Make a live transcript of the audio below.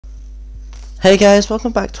Hey guys,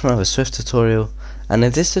 welcome back to another Swift tutorial, and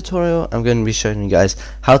in this tutorial I'm going to be showing you guys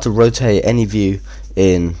how to rotate any view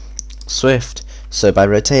in Swift. So by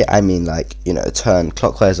rotate I mean, like, you know, turn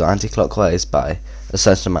clockwise or anti-clockwise by a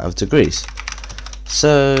certain amount of degrees.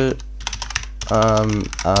 So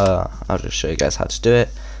I'll just show you guys how to do it,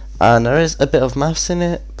 and there is a bit of maths in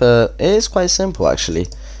it, but it is quite simple actually.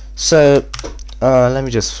 So let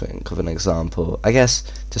me just think of an example. I guess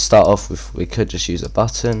to start off with, we could just use a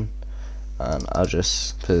button, and I'll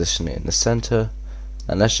just position it in the center,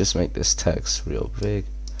 and let's just make this text real big.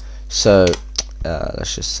 So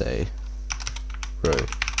let's just say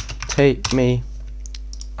rotate me,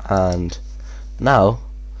 and now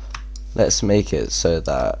let's make it so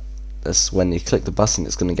that when you click the button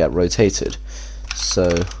it's going to get rotated. So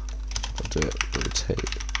I'll do it rotate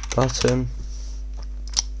button.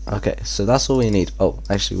 Okay, so that's all we need. Oh,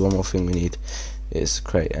 actually one more thing we need is to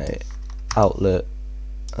create a outlet,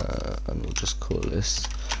 and we'll just call this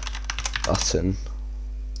button.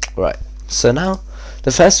 Right, so now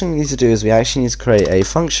the first thing we need to do is we actually need to create a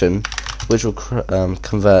function which will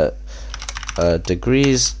convert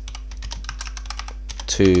degrees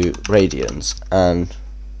to radians, and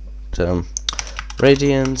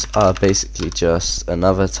radians are basically just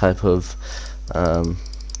another type of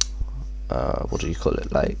what do you call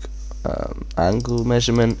it, like angle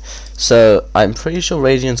measurement. So I'm pretty sure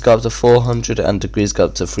radians go up to 400 and degrees go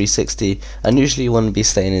up to 360, and usually you want to be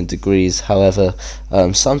staying in degrees. However,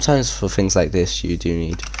 sometimes for things like this you do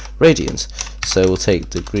need radians. So we'll take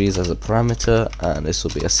degrees as a parameter, and this will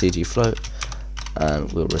be a CG float,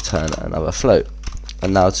 and we'll return another float.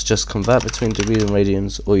 And now to just convert between degrees and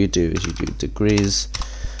radians, all you do is you do degrees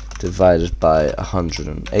divided by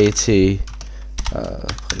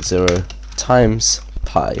 180.0 times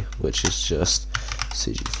pi, which is just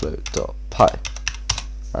cgfloat.pi.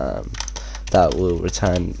 That will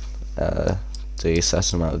return the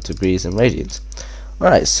certain amount of degrees in radians.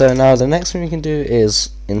 Alright, so now the next thing we can do is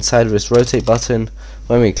inside of this rotate button,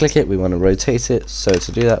 when we click it we want to rotate it. So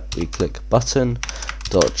to do that we click button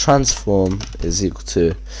dot transform is equal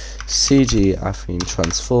to cg affine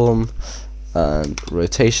transform and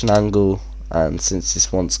rotation angle, and since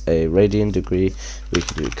this wants a radian degree we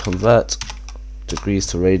can do convert degrees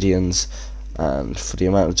to radians, and for the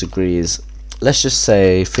amount of degrees let's just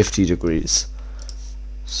say 50 degrees.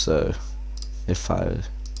 So if I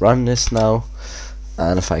run this now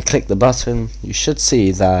and if I click the button, you should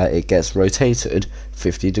see that it gets rotated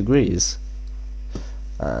 50 degrees,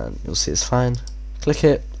 and you'll see it's fine. Click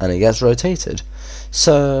it and it gets rotated.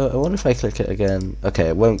 So I wonder if I click it again. Okay,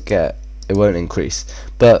 it won't increase,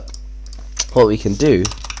 but what we can do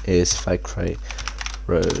is if I create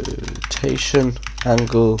rotation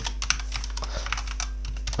angle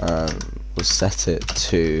and we'll set it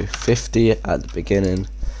to 50 at the beginning,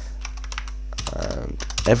 and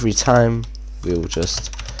every time we'll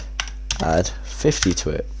just add 50 to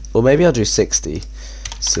it, or maybe I'll do 60,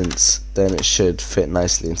 since then it should fit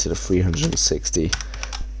nicely into the 360,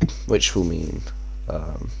 which will mean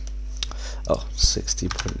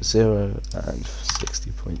 60.0 and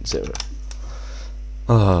 60.0.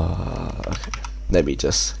 Okay, let me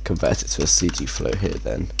just convert it to a CG flow here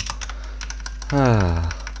then.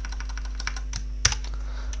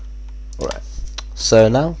 Alright, so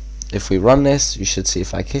now if we run this, you should see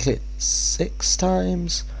if I kick it 6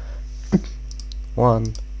 times,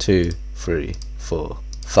 1, 2, 3, 4,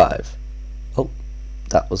 5. Oh,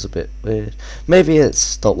 that was a bit weird. Maybe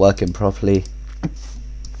it's not working properly,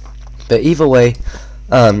 but either way,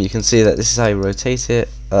 you can see that this is how you rotate it.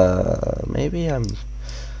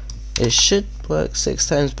 It should work 6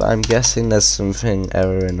 times, but I'm guessing there's something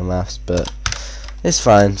error in the maths, but it's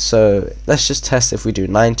fine. So let's just test. If we do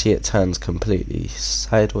 90 it turns completely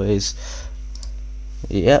sideways.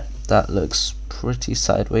 Yep, that looks pretty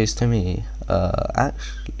sideways to me.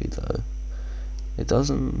 Actually though, it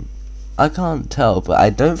doesn't, I can't tell, but I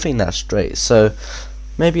don't think that's straight, so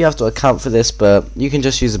maybe you have to account for this, but you can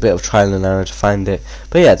just use a bit of trial and error to find it.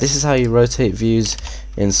 But yeah, this is how you rotate views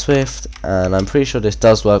in Swift, and I'm pretty sure this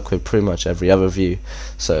does work with pretty much every other view.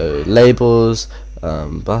 So labels,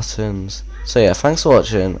 buttons. So yeah, thanks for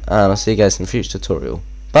watching, and I'll see you guys in a future tutorial.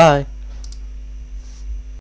 Bye!